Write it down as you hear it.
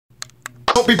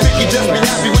Hope you think you just be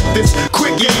happy with this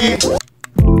quickie.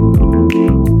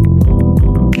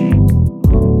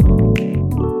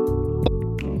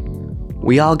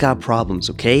 We all got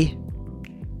problems, okay?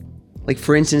 Like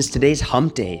for instance, today's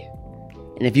hump day.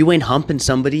 And if you ain't humping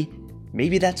somebody,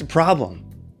 maybe that's a problem.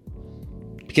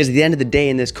 Because at the end of the day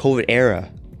in this COVID era,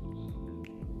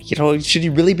 should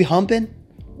you really be humping?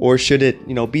 Or should it,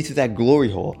 be through that glory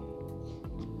hole?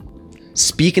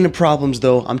 Speaking of problems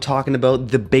though, I'm talking about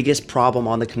the biggest problem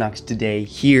on the Canucks today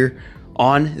here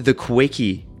on The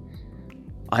Quickie.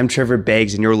 I'm Trevor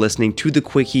Beggs and you're listening to The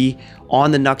Quickie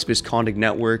on the Nucks Misconduct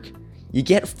Network. You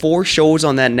get 4 shows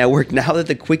on that network now that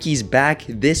The Quickie's back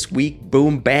this week.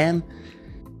 Boom, bam.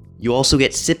 You also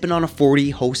get Sippin' on a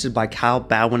 40, hosted by Kyle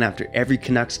Baldwin after every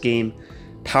Canucks game.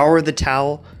 Power of the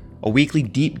Towel, a weekly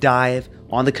deep dive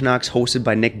on the Canucks hosted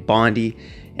by Nick Bondi.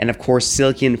 And of course,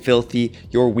 Silky and Filthy,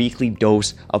 your weekly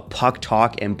dose of puck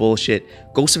talk and bullshit.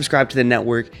 Go subscribe to the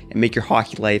network and make your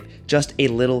hockey life just a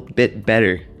little bit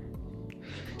better.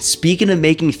 Speaking of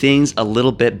making things a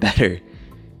little bit better,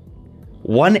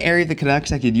 one area of the Canucks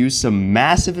that could use some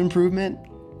massive improvement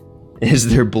is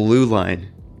their blue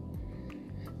line.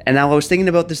 And now I was thinking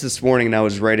about this morning and I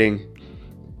was writing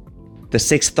the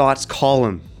 6 Thoughts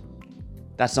column.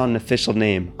 That's not an official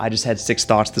name. I just had 6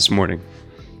 thoughts this morning.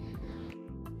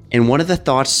 And one of the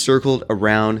thoughts circled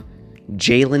around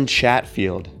Jalen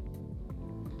Chatfield,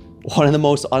 one of the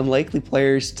most unlikely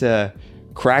players to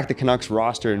crack the Canucks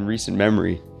roster in recent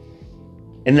memory.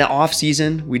 In the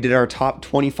offseason, we did our top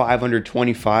 25 under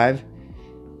 25.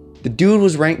 The dude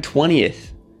was ranked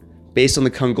 20th based on the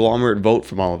conglomerate vote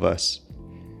from all of us.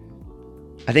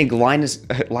 I think Linus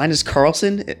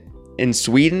Karlsson in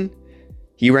Sweden,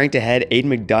 he ranked ahead. Aiden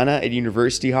McDonough at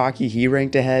University Hockey, he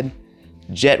ranked ahead.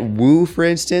 Jet Wu, for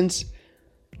instance,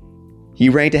 he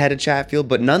ranked ahead of Chatfield.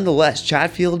 But nonetheless,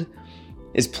 Chatfield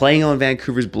is playing on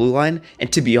Vancouver's blue line.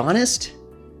 And to be honest,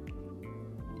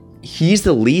 he's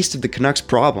the least of the Canucks'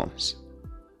 problems.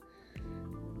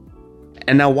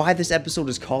 And now why this episode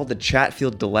is called the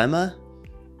Chatfield Dilemma?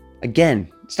 Again,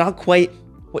 it's not quite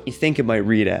what you think it might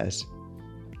read as.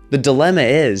 The dilemma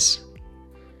is,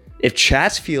 if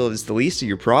Chatfield is the least of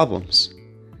your problems,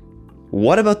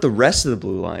 what about the rest of the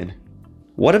blue line?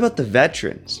 What about the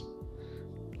veterans?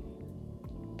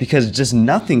 Because just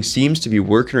nothing seems to be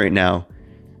working right now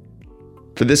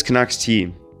for this Canucks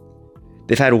team.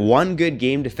 They've had one good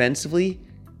game defensively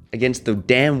against the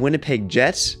damn Winnipeg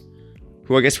Jets,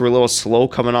 who I guess were a little slow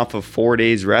coming off of 4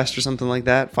 days rest or something like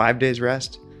that, 5 days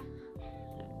rest.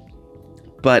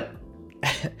 But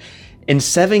in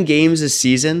 7 games this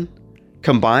season,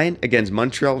 combined against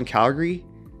Montreal and Calgary,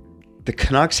 the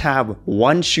Canucks have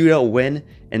 1 shootout win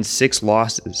and 6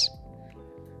 losses.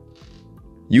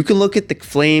 You can look at the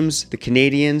Flames, the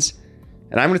Canadiens,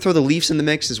 and I'm going to throw the Leafs in the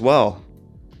mix as well.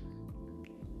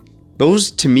 Those,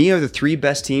 to me, are the 3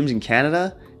 best teams in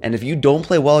Canada, and if you don't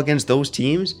play well against those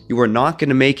teams, you are not going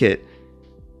to make it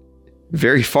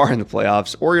very far in the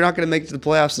playoffs, or you're not going to make it to the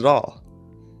playoffs at all.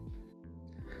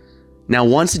 Now,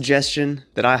 one suggestion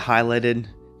that I highlighted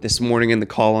this morning in the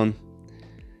column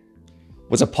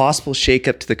was a possible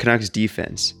shakeup to the Canucks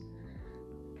defense.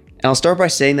 And I'll start by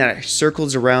saying that it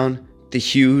circles around the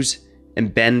Hughes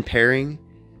and Benn pairing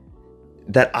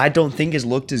that I don't think has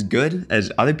looked as good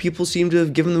as other people seem to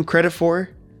have given them credit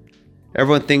for.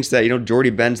 Everyone thinks that,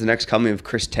 Jordy Benn's the next coming of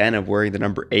Chris Tanev wearing the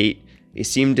number 8. They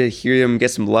seem to hear him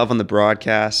get some love on the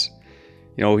broadcast.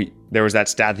 There was that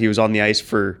stat that he was on the ice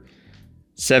for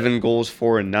 7 goals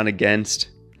for and none against.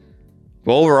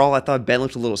 But overall, I thought Benn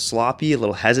looked a little sloppy, a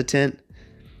little hesitant.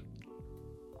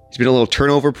 He's been a little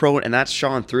turnover prone, and that's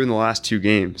shone through in the last 2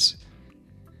 games.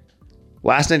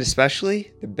 Last night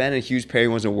especially, the Benn and Hughes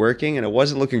pairing wasn't working, and it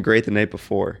wasn't looking great the night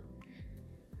before.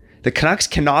 The Canucks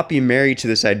cannot be married to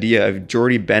this idea of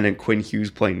Jordy Benn and Quinn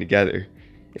Hughes playing together.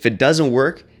 If it doesn't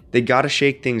work, they gotta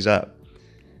shake things up.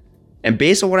 And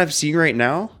based on what I'm seeing right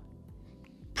now,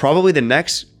 probably the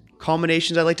next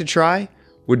combinations I'd like to try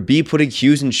would be putting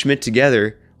Hughes and Schmidt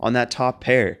together on that top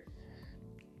pair.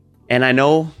 And I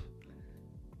know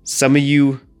some of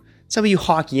you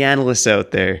hockey analysts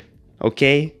out there,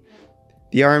 okay?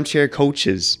 The armchair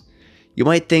coaches. You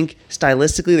might think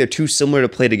stylistically they're too similar to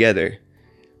play together.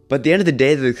 But at the end of the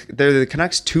day, they're the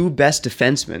Canucks' 2 best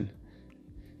defensemen.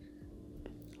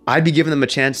 I'd be giving them a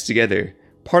chance together.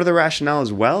 Part of the rationale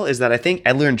as well is that I think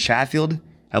Edler and Chatfield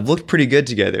have looked pretty good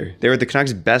together. They were the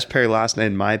Canucks' best pair last night,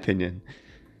 in my opinion.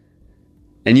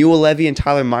 And Juolevi and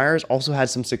Tyler Myers also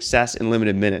had some success in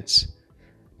limited minutes.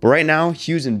 But right now,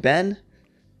 Hughes and Benn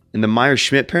and the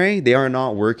Myers-Schmidt pairing, they are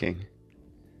not working.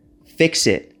 Fix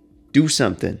it. Do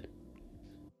something.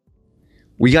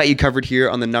 We got you covered here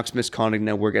on the Nucks Misconduct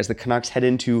Network as the Canucks head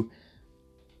into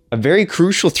a very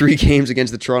crucial 3 games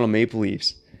against the Toronto Maple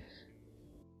Leafs.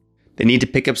 They need to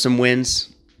pick up some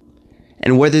wins.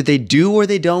 And whether they do or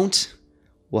they don't,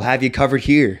 we'll have you covered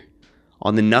here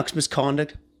on the Nucks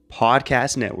Misconduct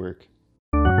Podcast Network.